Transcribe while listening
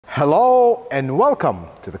Hello and welcome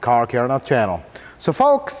to the Car Care Nut channel. So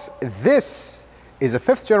folks, this is a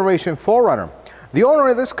 5th generation 4Runner. The owner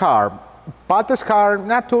of this car bought this car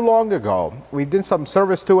not too long ago. We did some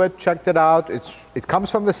service to it, checked it out. It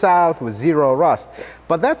comes from the south with zero rust.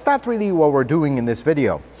 But that's not really what we're doing in this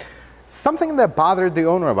video. Something that bothered the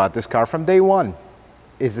owner about this car from day one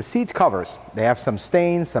is the seat covers. They have some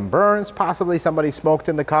stains, some burns, possibly somebody smoked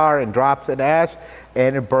in the car and dropped an ash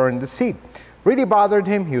and it burned the seat. Really bothered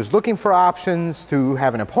him. He was looking for options to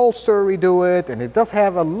have an upholsterer redo it, and it does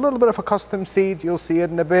have a little bit of a custom seat. You'll see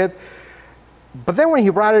it in a bit. But then when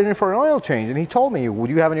he brought it in for an oil change and he told me,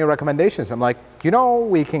 would you have any recommendations? I'm like, you know,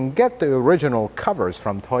 we can get the original covers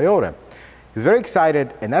from Toyota. He was very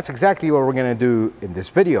excited, and that's exactly what we're going to do in this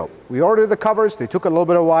video. We ordered the covers. They took a little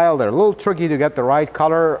bit of a while. They're a little tricky to get the right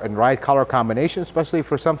color and right color combination, especially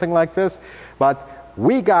for something like this. But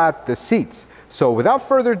we got the seats. So without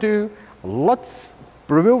further ado, let's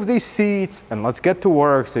remove these seats and let's get to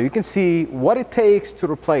work so you can see what it takes to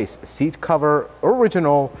replace a seat cover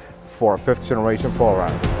original for a 5th generation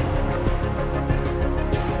 4Runner.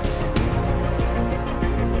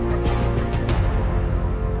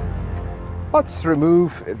 Let's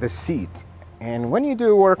remove the seat. And when you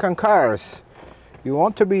do work on cars, you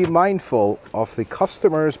want to be mindful of the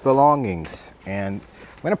customer's belongings. And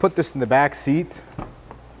I'm going to put this in the back seat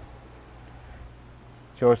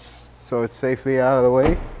just so it's safely out of the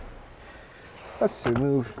way. Let's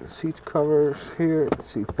remove the seat covers here, the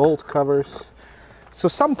seat bolt covers. So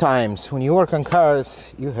sometimes when you work on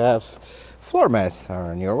cars, you have floor mats that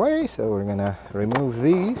are in your way, so we're gonna remove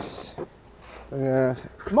these.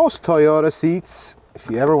 Most Toyota seats, if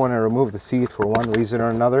you ever want to remove the seat for one reason or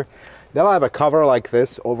another, they'll have a cover like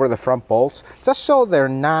this over the front bolts, just so they're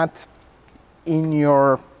not in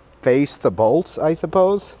your face, the bolts, I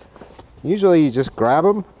suppose. Usually you just grab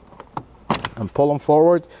them and pull them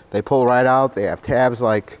forward. They pull right out. They have tabs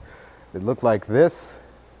like, they look like this,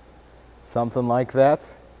 something like that.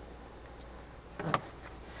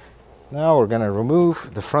 Now we're going to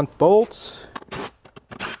remove the front bolts.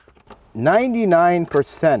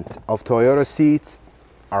 99% of Toyota seats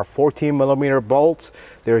are 14mm bolts.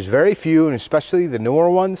 There's very few, and especially the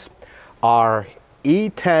newer ones, are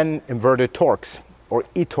E10 inverted Torx, or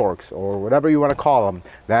E-Torx, or whatever you want to call them.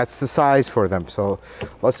 That's the size for them. So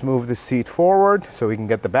let's move the seat forward so we can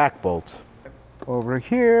get the back bolts. Over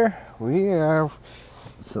here,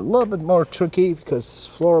 it's a little bit more tricky because this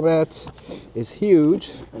floor mat is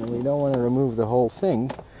huge and we don't want to remove the whole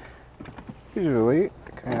thing. Usually, I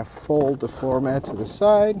kind of fold the floor mat to the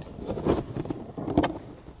side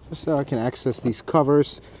just so I can access these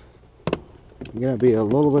covers. It's going to be a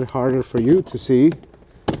little bit harder for you to see.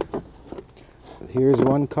 Here's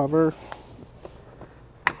one cover,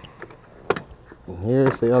 and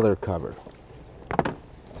here's the other cover.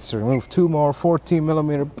 Let's remove 2 more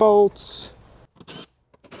 14mm bolts.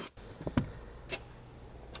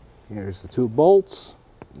 Here's the 2 bolts,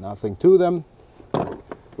 nothing to them.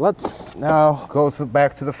 Let's now go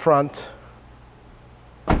back to the front,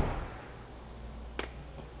 and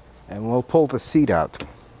we'll pull the seat out.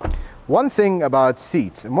 One thing about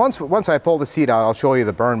seats, and once I pull the seat out, I'll show you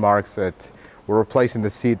the burn marks that we're replacing the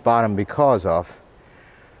seat bottom because of.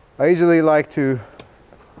 I usually like to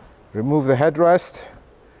remove the headrest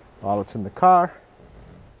while it's in the car.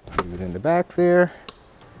 Leave it in the back there.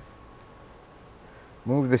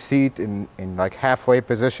 Move the seat in like halfway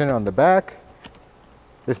position on the back.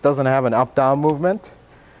 This doesn't have an up-down movement.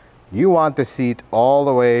 You want the seat all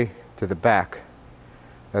the way to the back.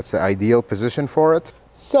 That's the ideal position for it.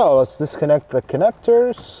 So let's disconnect the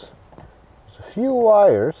connectors. There's a few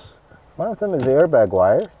wires. One of them is the airbag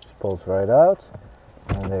wire, just pulls right out,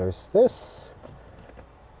 and there's this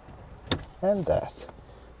and that.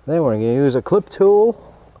 Then we're going to use a clip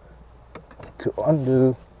tool to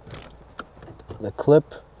undo the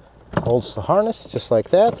clip. Holds the harness just like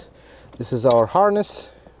that. This is our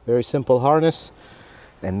harness, very simple harness,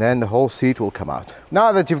 and then the whole seat will come out.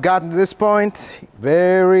 Now that you've gotten to this point,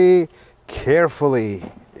 very carefully,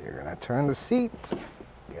 you're going to turn the seat,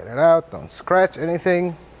 get it out, don't scratch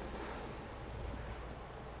anything.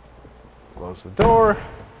 Close the door,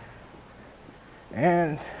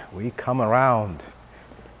 and we come around.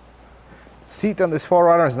 Seat on this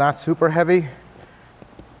 4Runner is not super heavy.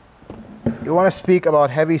 You want to speak about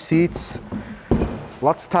heavy seats?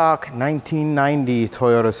 Let's talk 1990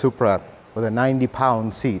 Toyota Supra with a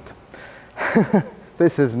 90-pound seat.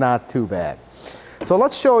 This is not too bad. So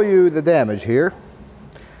let's show you the damage here.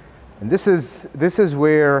 And this is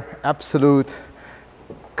where absolute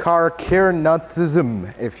car care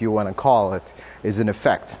nutism, if you want to call it, is in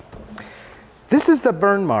effect. This is the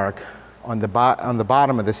burn mark on the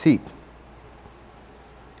bottom of the seat.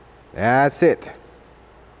 That's it.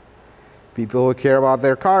 People who care about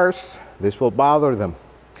their cars, this will bother them.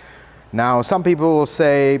 Now, some people will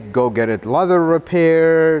say, go get it leather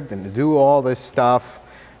repaired and do all this stuff.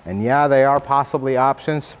 And yeah, they are possibly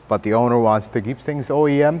options, but the owner wants to keep things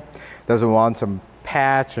OEM, doesn't want some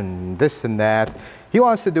patch and this and that. He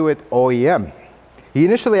wants to do it OEM. He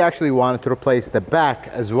initially actually wanted to replace the back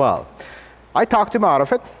as well. I talked him out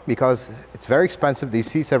of it because it's very expensive.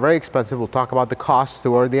 These seats are very expensive. We'll talk about the costs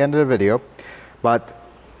toward the end of the video. But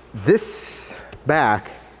this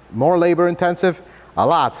back, more labor intensive, a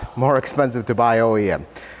lot more expensive to buy OEM.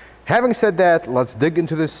 Having said that, let's dig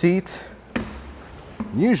into the seat.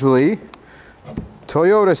 Usually,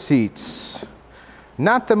 Toyota seats,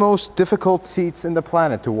 not the most difficult seats in the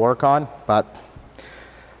planet to work on, but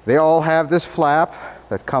they all have this flap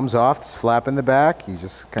that comes off, this flap in the back. You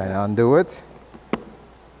just kind of undo it,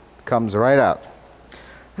 comes right out.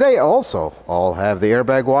 They also all have the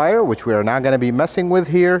airbag wire, which we are not going to be messing with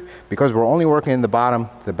here because we're only working in the bottom.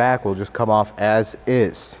 The back will just come off as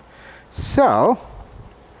is. So,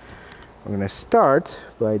 I'm going to start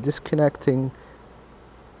by disconnecting,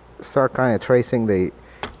 start kind of tracing the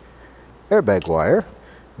airbag wire.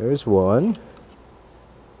 There's one.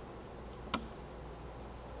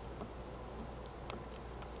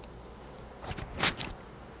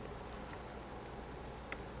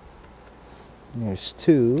 There's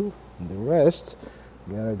two, and the rest,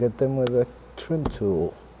 you gotta get them with a trim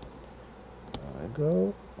tool. There we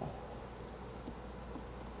go.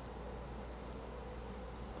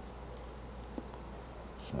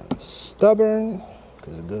 So stubborn,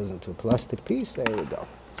 because it goes into a plastic piece. There we go.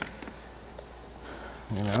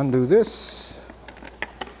 I'm gonna undo this.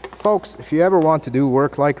 Folks, if you ever want to do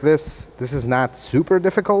work like this, this is not super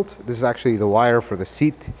difficult. This is actually the wire for the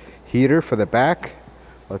seat heater for the back.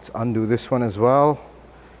 Let's undo this one as well.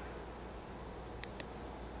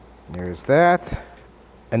 There's that.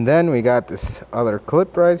 And then we got this other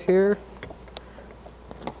clip right here.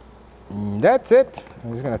 And that's it.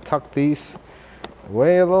 I'm just gonna tuck these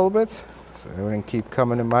away a little bit so they wouldn't keep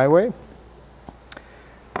coming in my way.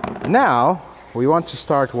 Now, we want to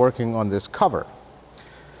start working on this cover.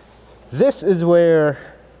 This is where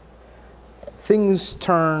things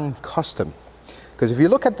turn custom. Because if you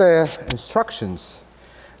look at the instructions,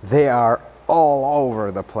 they are all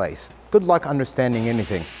over the place. Good luck understanding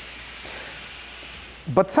anything.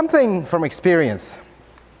 But something from experience,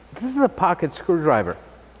 this is a pocket screwdriver.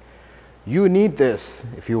 You need this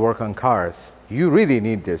if you work on cars. You really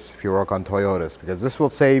need this if you work on Toyotas, because this will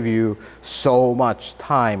save you so much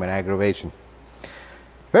time and aggravation.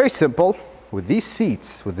 Very simple. With these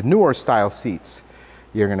seats, with the newer style seats,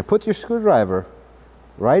 you're going to put your screwdriver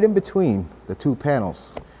right in between the two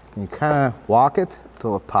panels. And you kind of walk it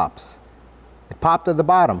till it pops. It popped at the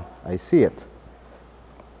bottom. I see it.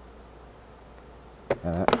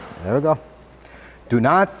 There we go. Do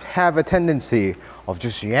not have a tendency of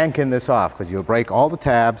just yanking this off, because you'll break all the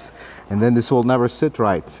tabs and then this will never sit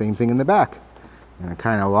right. Same thing in the back. I'm going to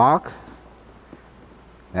kind of walk.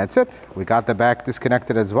 That's it. We got the back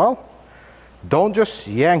disconnected as well. Don't just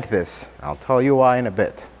yank this. I'll tell you why in a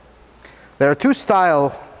bit. There are two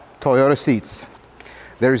style Toyota seats.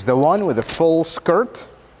 There's the one with a full skirt,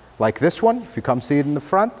 like this one, if you come see it in the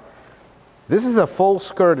front. This is a full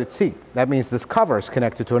skirted seat. That means this cover is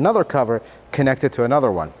connected to another cover, connected to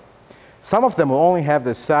another one. Some of them will only have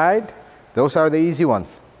this side. Those are the easy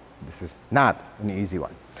ones. This is not an easy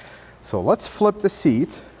one. So let's flip the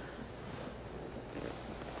seat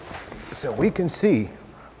so we can see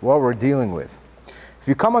what we're dealing with. If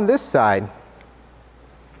you come on this side,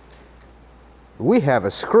 we have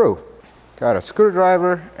a screw. Got a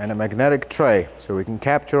screwdriver and a magnetic tray so we can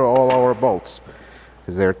capture all our bolts,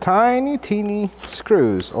 because they're tiny, teeny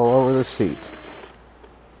screws all over the seat.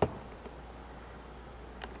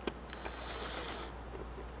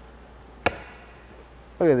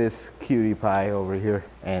 Look at this cutie pie over here,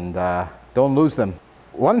 and don't lose them.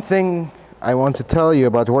 One thing I want to tell you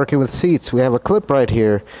about working with seats, we have a clip right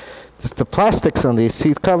here. Just the plastics on these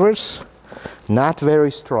seat covers, not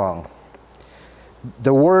very strong.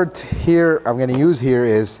 The word here I'm going to use here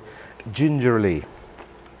is gingerly.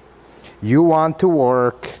 You want to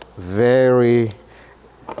work very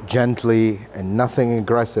gently and nothing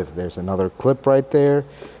aggressive. There's another clip right there.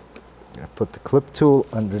 I'm going to put the clip tool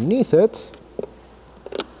underneath it.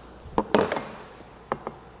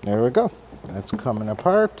 There we go. That's coming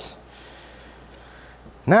apart.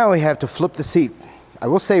 Now we have to flip the seat. I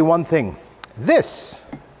will say one thing. This,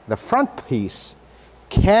 the front piece,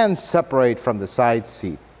 can separate from the side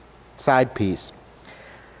piece.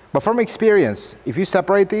 But from experience, if you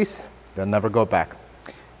separate these, They'll never go back.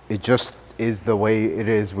 It just is the way it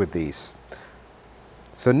is with these.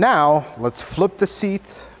 So now let's flip the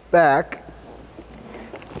seat back.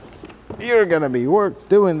 You're gonna be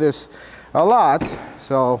doing this a lot,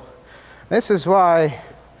 so this is why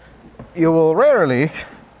you will rarely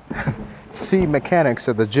see mechanics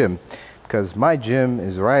at the gym, because my gym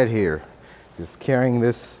is right here. Just carrying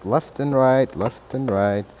this left and right,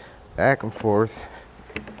 back and forth.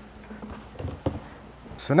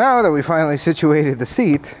 So now that we finally situated the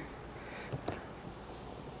seat,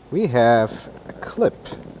 we have a clip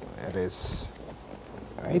that is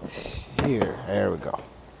right here. There we go.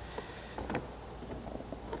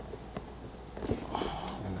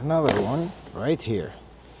 And another one right here.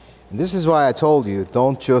 And this is why I told you,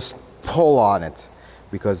 don't just pull on it,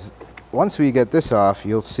 because once we get this off,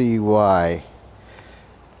 you'll see why.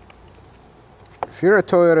 If you're a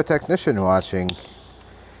Toyota technician watching,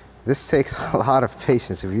 this takes a lot of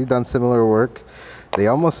patience. If you've done similar work, they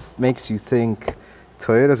almost makes you think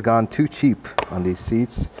Toyota's gone too cheap on these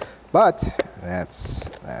seats, but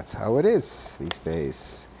that's how it is these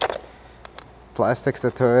days. Plastics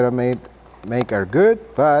that Toyota make are good,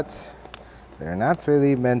 but they're not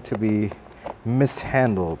really meant to be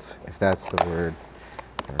mishandled, if that's the word.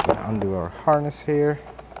 We're gonna undo our harness here.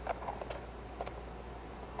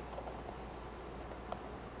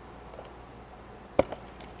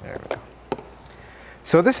 There we go.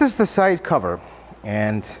 So this is the side cover,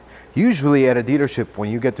 and usually at a dealership, when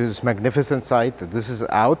you get to this magnificent sight that this is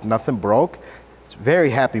out, nothing broke, it's a very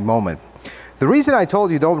happy moment. The reason I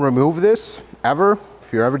told you don't remove this ever,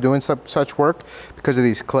 if you're ever doing such work, because of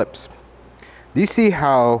these clips. Do you see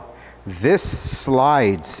how this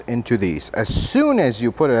slides into these? As soon as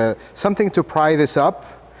you put something to pry this up,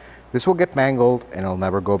 this will get mangled and it'll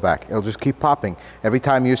never go back. It'll just keep popping. Every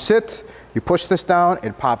time you sit, you push this down,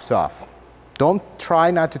 it pops off. Don't try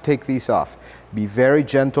not to take these off. Be very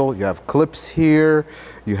gentle. You have clips here.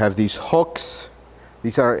 You have these hooks.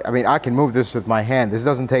 These are, I mean, I can move this with my hand. This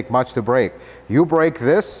doesn't take much to break. You break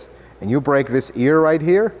this and you break this ear right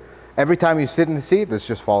here, every time you sit in the seat, this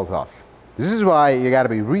just falls off. This is why you got to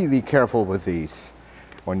be really careful with these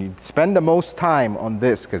when you spend the most time on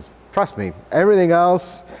this, because trust me, everything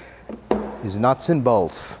else is nuts and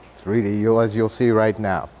bolts. It's really, as you'll see right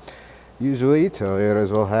now. Usually Toyotas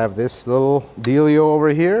will have this little dealio over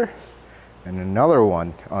here and another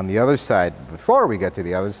one on the other side. Before we get to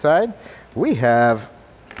the other side, we have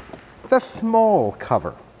the small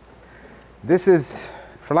cover. This is,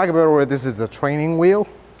 for lack of a better word, this is the training wheel,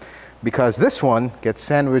 because this one gets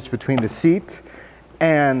sandwiched between the seat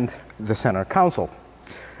and the center console.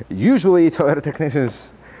 Usually Toyota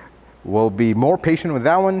technicians will be more patient with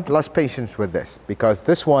that one, less patient with this, because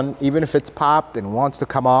this one, even if it's popped and wants to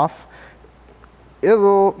come off,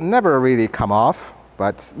 it'll never really come off,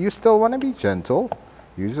 but you still want to be gentle.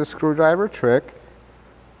 Use a screwdriver trick.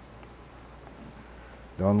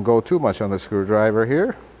 Don't go too much on the screwdriver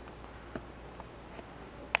here.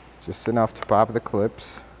 Just enough to pop the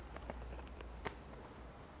clips.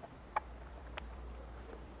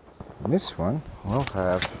 And this one will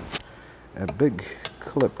have a big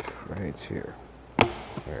clip right here.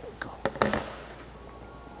 There we go.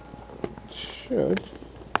 It should.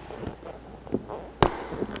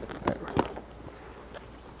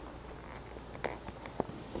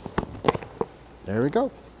 There we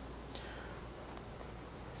go.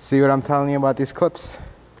 See what I'm telling you about these clips?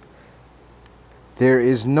 There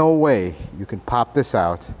is no way you can pop this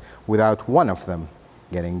out without one of them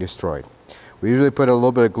getting destroyed. We usually put a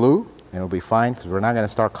little bit of glue and it'll be fine, because we're not going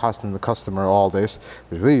to start costing the customer all this.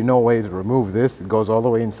 There's really no way to remove this. It goes all the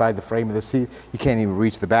way inside the frame of the seat. You can't even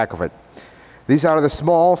reach the back of it. These are the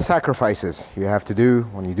small sacrifices you have to do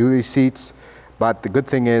when you do these seats. But the good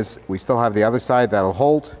thing is we still have the other side that'll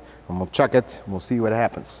hold, and we'll check it and we'll see what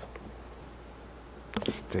happens.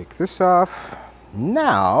 Let's take this off.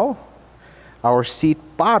 Now our seat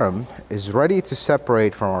bottom is ready to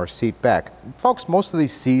separate from our seat back. Folks, most of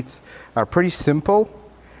these seats are pretty simple.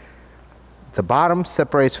 The bottom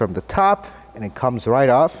separates from the top and it comes right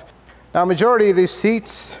off. Now, majority of these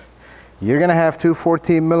seats, you're gonna have two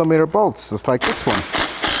 14mm bolts, just like this one.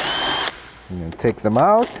 I'm gonna take them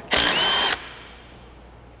out.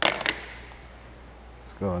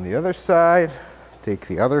 Let's go on the other side, take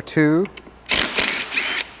the other two.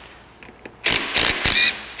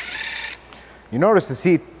 You notice the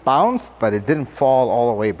seat bounced, but it didn't fall all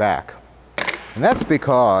the way back. And that's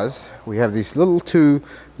because we have these little two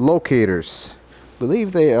locators. I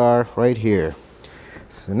believe they are right here.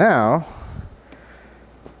 So now,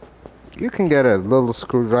 you can get a little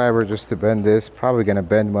screwdriver just to bend this. Probably gonna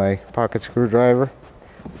bend my pocket screwdriver.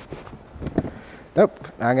 Nope,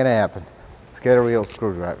 not gonna happen. Let's get a real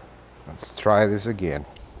screwdriver. Let's try this again.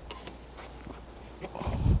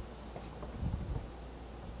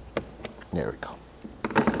 There we go.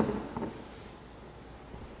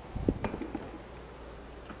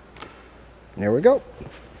 There we go.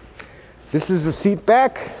 This is the seat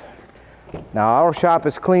back. Now our shop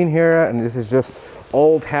is clean here, and this is just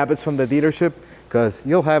old habits from the dealership, because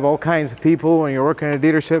you'll have all kinds of people when you're working at a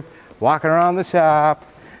dealership walking around the shop,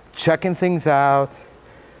 checking things out.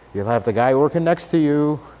 You'll have the guy working next to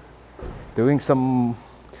you doing some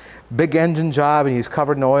big engine job, and he's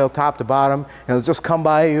covered in oil top to bottom, and he'll just come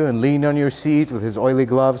by you and lean on your seat with his oily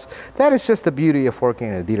gloves. That is just the beauty of working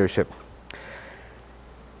at a dealership.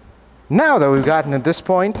 Now that we've gotten at this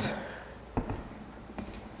point,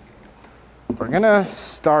 we're gonna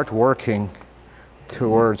start working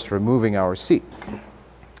towards removing our seat,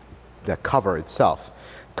 the cover itself.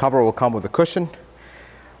 Cover will come with a cushion.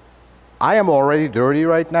 I am already dirty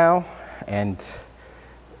right now, and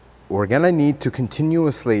we're gonna need to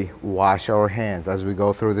continuously wash our hands as we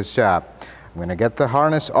go through this job. I'm gonna get the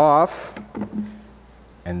harness off,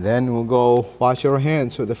 and then we'll go wash our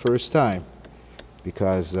hands for the first time,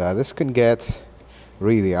 because this can get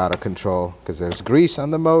really out of control, because there's grease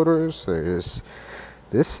on the motors, there's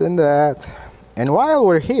this and that. And while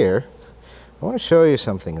we're here, I want to show you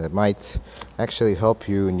something that might actually help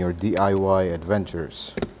you in your DIY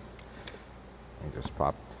adventures. Let me just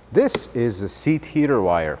pop. This is the seat heater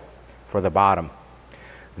wire for the bottom.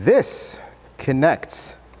 This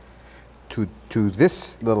connects to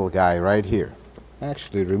this little guy right here.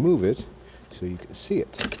 Actually remove it so you can see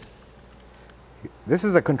it. This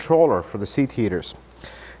is a controller for the seat heaters.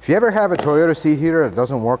 If you ever have a Toyota seat heater that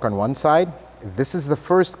doesn't work on one side, this is the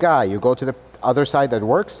first guy. You go to the other side that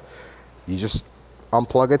works, you just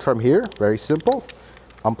unplug it from here, very simple.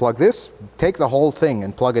 Unplug this, take the whole thing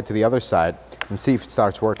and plug it to the other side and see if it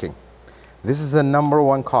starts working. This is the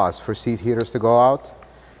 #1 cause for seat heaters to go out.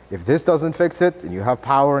 If this doesn't fix it and you have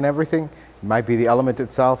power and everything, it might be the element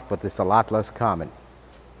itself, but it's a lot less common.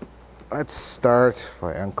 Let's start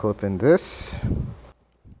by unclipping this.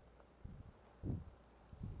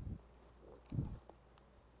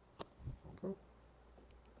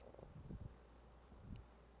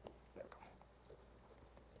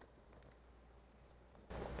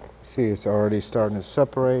 See, it's already starting to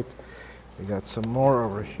separate. We got some more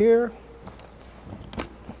over here.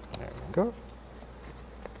 There we go.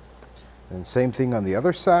 And same thing on the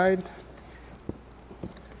other side.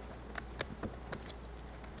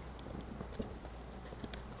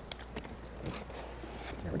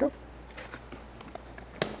 There we go.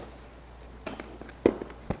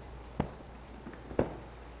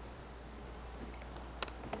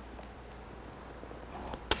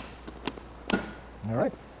 All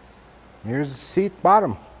right. Here's the seat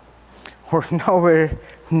bottom. We're nowhere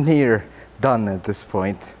near done at this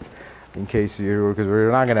point. In case you're, because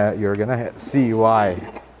we're not gonna, you're gonna see why.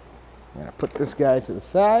 I'm gonna put this guy to the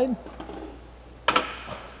side.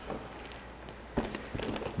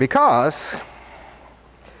 Because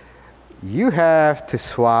you have to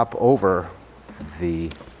swap over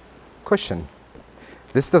the cushion.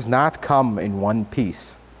 This does not come in one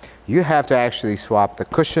piece. You have to actually swap the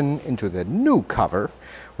cushion into the new cover,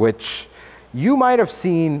 which you might have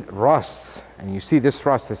seen rust, and you see this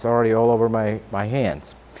rust is already all over my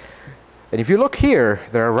hands. And if you look here,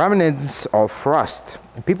 there are remnants of rust.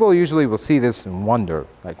 And people usually will see this and wonder,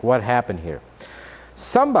 like, what happened here?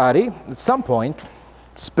 Somebody, at some point,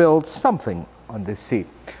 spilled something on this seat.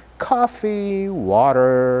 Coffee,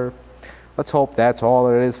 water. Let's hope that's all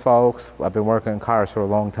it is, folks. I've been working on cars for a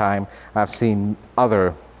long time. I've seen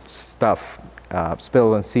other stuff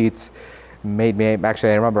spilled on seats.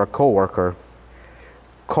 Actually, I remember a coworker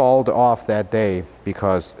called off that day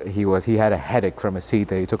because he had a headache from a seat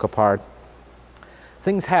that he took apart.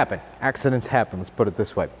 Things happen, accidents happen, let's put it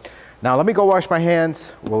this way. Now let me go wash my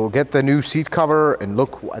hands, we'll get the new seat cover and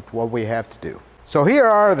look at what we have to do. So here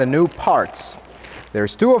are the new parts.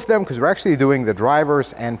 There's 2 of them because we're actually doing the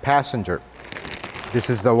drivers and passenger. This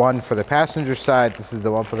is the one for the passenger side, this is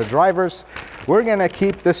the one for the drivers. We're gonna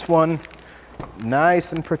keep this one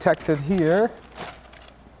nice and protected here,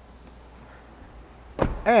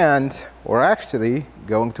 and we're actually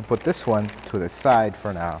going to put this one to the side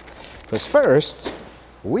for now, because first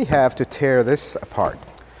we have to tear this apart.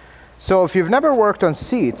 So if you've never worked on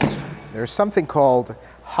seats, there's something called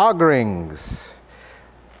hog rings,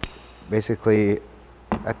 basically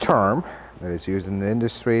a term that is used in the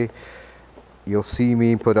industry. You'll see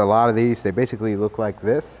me put a lot of these. They basically look like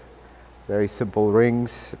this. Very simple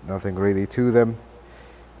rings, nothing really to them.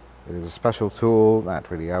 There's a special tool, not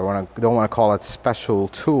really, don't want to call it special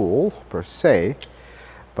tool per se,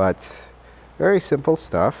 but very simple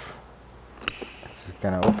stuff. Just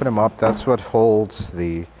gonna open them up. That's what holds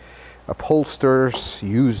the upholsters.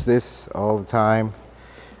 Use this all the time,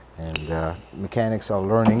 and mechanics are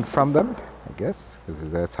learning from them, I guess, because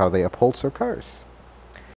that's how they upholster cars.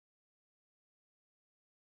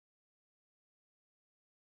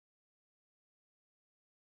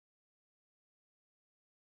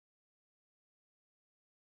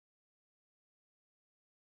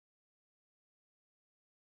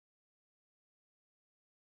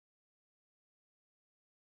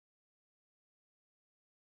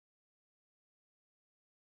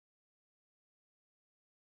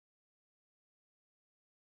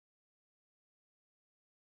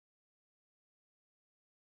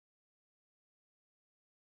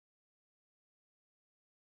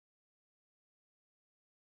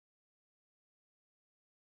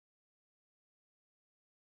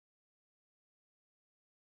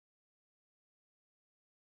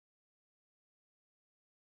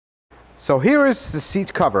 So here is the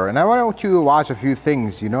seat cover, and I want you to watch a few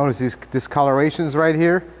things. You notice these discolorations right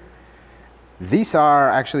here? These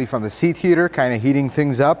are actually from the seat heater, kind of heating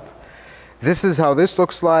things up. This is how this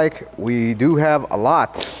looks like. We do have a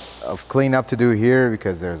lot of cleanup to do here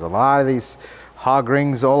because there's a lot of these hog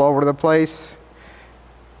rings all over the place.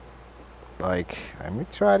 Like, let me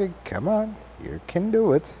try to, come on, you can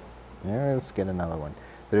do it. Yeah, let's get another one.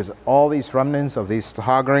 There's all these remnants of these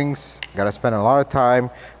hog rings. Gotta spend a lot of time,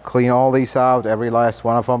 clean all these out, every last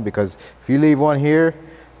one of them, because if you leave one here,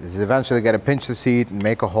 it's eventually gonna pinch the seat and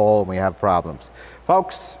make a hole, and we have problems.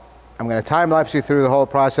 Folks, I'm gonna time-lapse you through the whole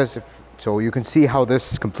process so you can see how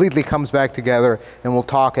this completely comes back together, and we'll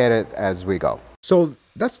talk at it as we go. So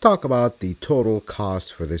let's talk about the total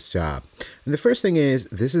cost for this job. And the first thing is,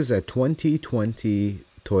 this is a 2020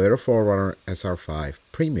 Toyota 4Runner SR5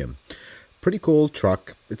 Premium. Pretty cool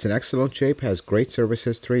truck. It's in excellent shape, has great service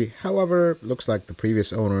history. However, looks like the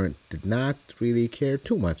previous owner did not really care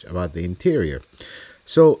too much about the interior.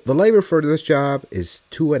 So the labor for this job is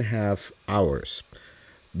 2.5 hours.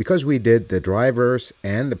 Because we did the driver's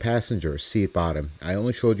and the passenger seat bottom, I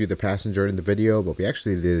only showed you the passenger in the video, but we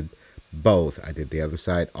actually did both. I did the other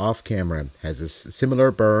side off camera. Has a similar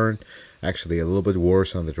burn, actually a little bit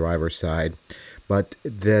worse on the driver's side. But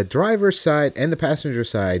the driver's side and the passenger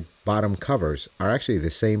side bottom covers are actually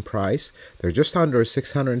the same price. They're just under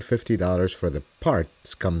 $650 for the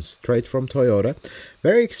parts. Comes straight from Toyota.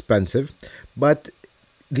 Very expensive, but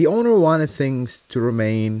the owner wanted things to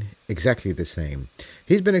remain exactly the same.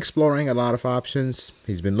 He's been exploring a lot of options.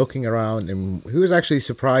 He's been looking around, and he was actually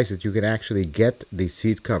surprised that you can actually get these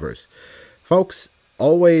seat covers. Folks,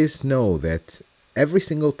 always know that every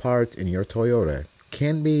single part in your Toyota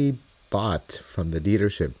can be bought from the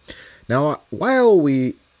dealership. Now, while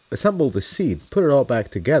we assemble the seat, put it all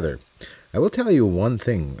back together, I will tell you one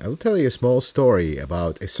thing. I will tell you a small story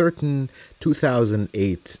about a certain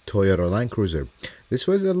 2008 Toyota Land Cruiser. This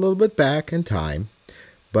was a little bit back in time,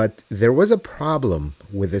 but there was a problem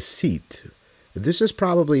with the seat. This is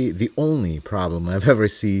probably the only problem I've ever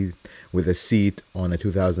seen with a seat on a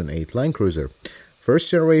 2008 Land Cruiser. First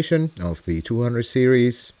generation of the 200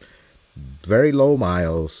 series, very low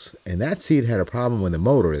miles, and that seat had a problem with the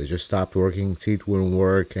motor. It just stopped working, seat wouldn't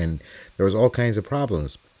work, and there was all kinds of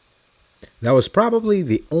problems. That was probably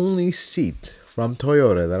the only seat from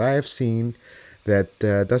Toyota that I have seen that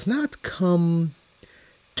does not come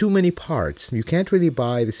too many parts. You can't really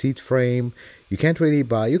buy the seat frame. You can't really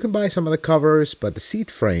buy, you can buy some of the covers, but the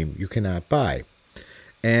seat frame you cannot buy.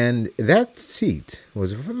 And that seat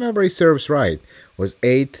was, if memory serves right, was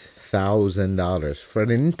 $8,000 for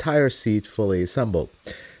an entire seat fully assembled.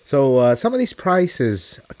 So some of these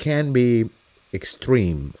prices can be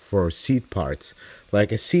extreme for seat parts.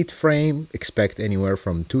 Like a seat frame, expect anywhere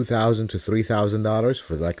from $2,000 to $3,000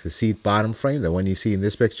 for like the seat bottom frame, the one you see in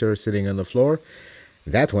this picture sitting on the floor.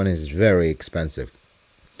 That one is very expensive.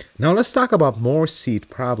 Now let's talk about more seat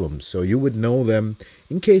problems so you would know them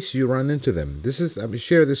in case you run into them. I'm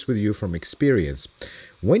share this with you from experience.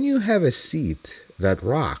 When you have a seat that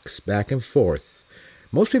rocks back and forth,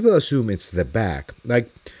 most people assume it's the back. Like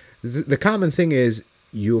the common thing is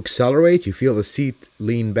you accelerate, you feel the seat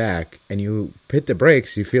lean back, and you hit the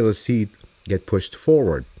brakes, you feel the seat get pushed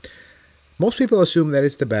forward. Most people assume that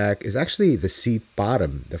it's the back. Is actually the seat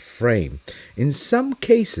bottom, the frame. In some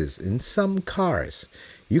cases, in some cars,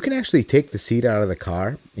 you can actually take the seat out of the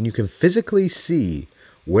car and you can physically see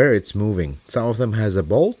where it's moving. Some of them has a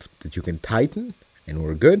bolt that you can tighten and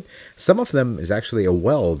we're good. Some of them is actually a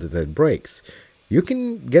weld that breaks. You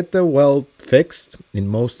can get the weld fixed in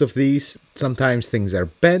most of these. Sometimes things are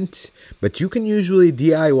bent, but you can usually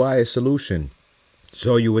DIY a solution.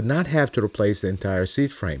 So you would not have to replace the entire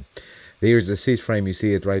seat frame. Here's the seat frame, you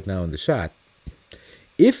see it right now in the shot.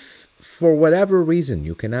 If for whatever reason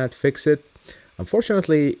you cannot fix it,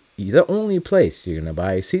 unfortunately, the only place you're going to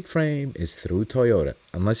buy a seat frame is through Toyota.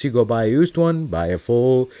 Unless you go buy a used one, buy a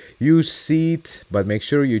full used seat, but make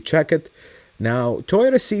sure you check it. Now,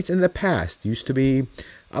 Toyota seats in the past used to be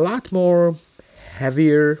a lot more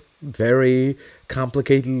heavier, very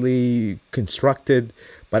complicatedly constructed,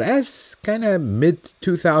 but as kind of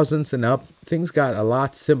mid-2000s and up, things got a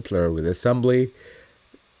lot simpler with assembly.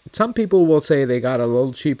 Some people will say they got a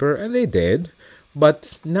little cheaper, and they did,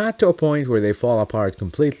 but not to a point where they fall apart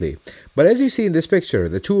completely. But as you see in this picture,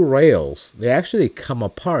 the two rails, they actually come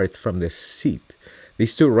apart from the seat.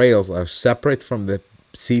 These two rails are separate from the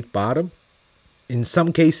seat bottom. In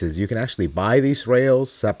some cases, you can actually buy these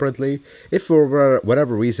rails separately. If for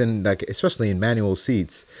whatever reason, like especially in manual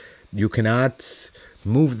seats, you cannot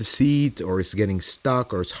move the seat, or it's getting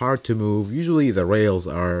stuck, or it's hard to move, usually the rails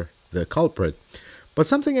are the culprit. But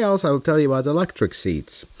something else I'll tell you about electric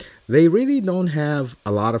seats. They really don't have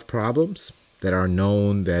a lot of problems that are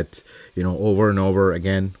known that, you know, over and over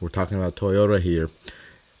again. We're talking about Toyota here.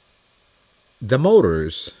 The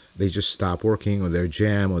motors, they just stop working, or they're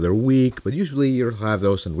jammed, or they're weak. But usually you'll have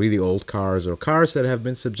those in really old cars, or cars that have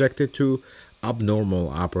been subjected to abnormal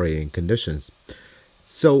operating conditions.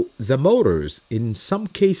 So the motors, in some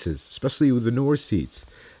cases, especially with the newer seats,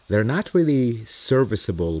 they're not really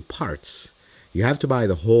serviceable parts. You have to buy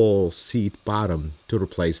the whole seat bottom to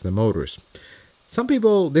replace the motors. Some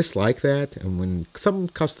people dislike that, and when some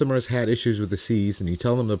customers had issues with the seats and you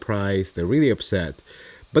tell them the price, they're really upset.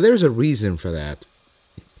 But there's a reason for that.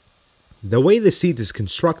 The way the seat is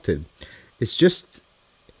constructed, it's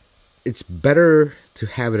better to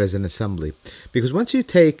have it as an assembly. Because once you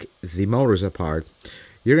take the motors apart,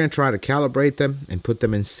 you're going to try to calibrate them and put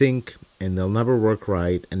them in sync, and they'll never work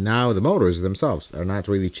right. And now the motors themselves are not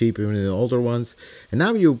really cheap, even the older ones. And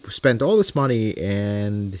now you spent all this money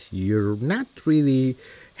and you're not really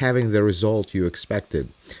having the result you expected.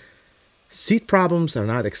 Seat problems are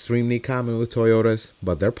not extremely common with Toyotas,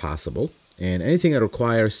 but they're possible. And anything that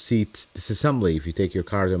requires seat disassembly, if you take your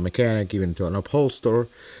car to a mechanic, even to an upholsterer,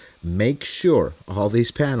 make sure all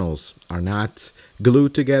these panels are not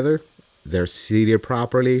glued together. They're seated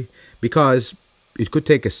properly, because it could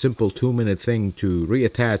take a simple 2-minute thing to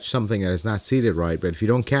reattach something that is not seated right. But if you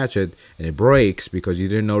don't catch it and it breaks because you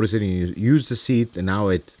didn't notice it and you use the seat and now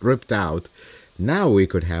it ripped out, now we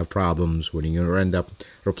could have problems when you end up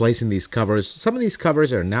replacing these covers. Some of these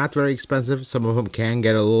covers are not very expensive. Some of them can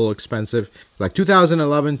get a little expensive. Like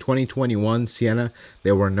 2011, 2021 Sienna,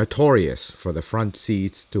 they were notorious for the front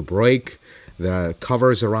seats to break. The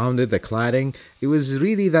covers around it, the cladding, it was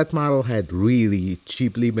really, that model had really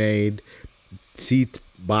cheaply made seat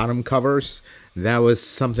bottom covers. That was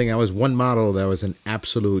something, that was one model that was an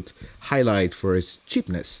absolute highlight for its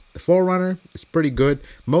cheapness. The 4Runner is pretty good.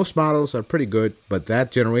 Most models are pretty good, but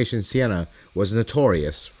that generation Sienna was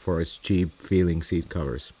notorious for its cheap feeling seat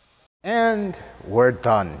covers. And we're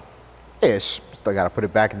done. Ish. Still gotta put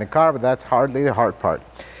it back in the car, but that's hardly the hard part.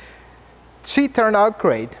 Seat turned out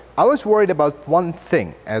great. I was worried about one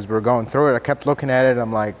thing as we were going through it. I kept looking at it.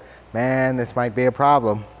 I'm like, man, this might be a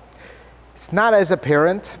problem. It's not as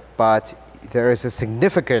apparent, but there is a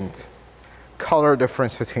significant color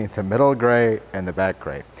difference between the middle gray and the back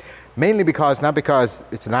gray. Mainly because, not because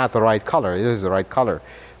it's not the right color, it is the right color.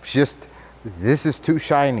 It's just, this is too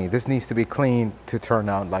shiny. This needs to be cleaned to turn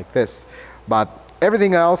out like this. But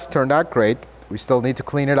everything else turned out great. We still need to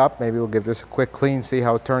clean it up. Maybe we'll give this a quick clean, see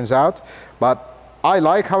how it turns out. But I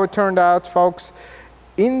like how it turned out, folks.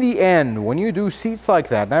 In the end, when you do seats like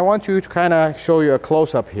that, and I want you to kind of show you a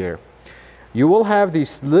close-up here, you will have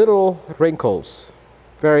these little wrinkles.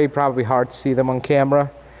 Very probably hard to see them on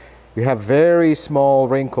camera. You have very small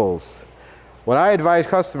wrinkles. What I advise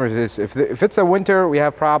customers is, if it's a winter, we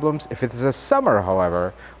have problems. If it's a summer,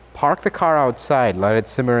 however, park the car outside, let it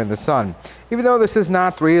simmer in the sun. Even though this is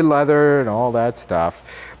not real leather and all that stuff,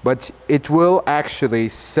 but it will actually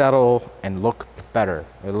settle and look better.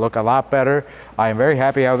 It'll look a lot better. I am very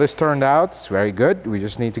happy how this turned out. It's very good. We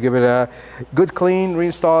just need to give it a good clean,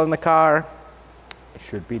 reinstall in the car. It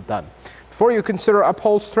should be done. Before you consider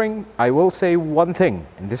upholstering, I will say one thing,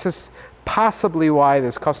 and this is possibly why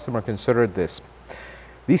this customer considered this.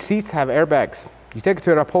 These seats have airbags. You take it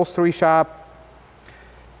to an upholstery shop,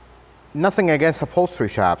 nothing against upholstery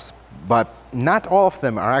shops, but not all of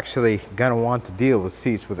them are actually going to want to deal with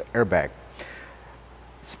seats with an airbag.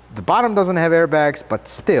 The bottom doesn't have airbags, but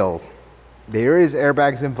still, There is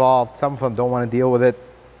airbags involved. Some of them don't want to deal with it.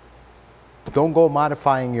 Don't go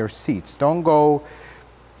modifying your seats. Don't go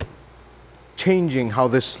changing how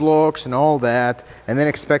this looks and all that, and then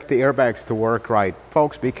expect the airbags to work right.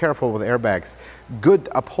 Folks, be careful with airbags. Good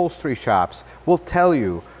upholstery shops will tell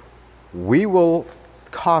you we will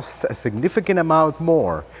cost a significant amount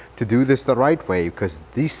more to do this the right way, because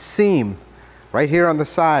this seam right here on the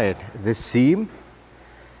side, this seam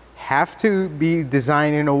have to be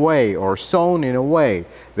designed in a way or sewn in a way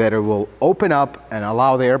that it will open up and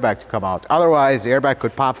allow the airbag to come out. Otherwise, the airbag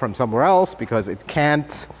could pop from somewhere else because it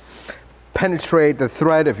can't penetrate the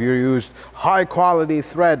thread if you used high quality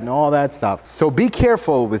thread and all that stuff. So be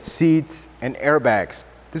careful with seats and airbags.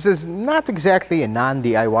 This is not exactly a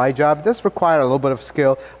non-DIY job. It does require a little bit of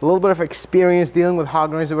skill, a little bit of experience dealing with hog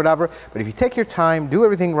noise or whatever. But if you take your time, do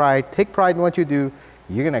everything right, take pride in what you do,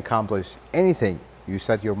 you're gonna accomplish anything you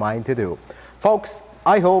set your mind to do. Folks,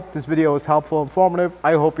 I hope this video was helpful, informative.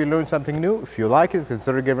 I hope you learned something new. If you like it,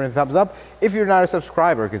 consider giving it a thumbs up. If you're not a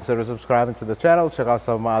subscriber, consider subscribing to the channel. Check out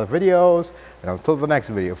some of my other videos. And until the next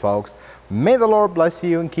video, folks, may the Lord bless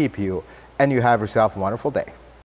you and keep you, and you have yourself a wonderful day.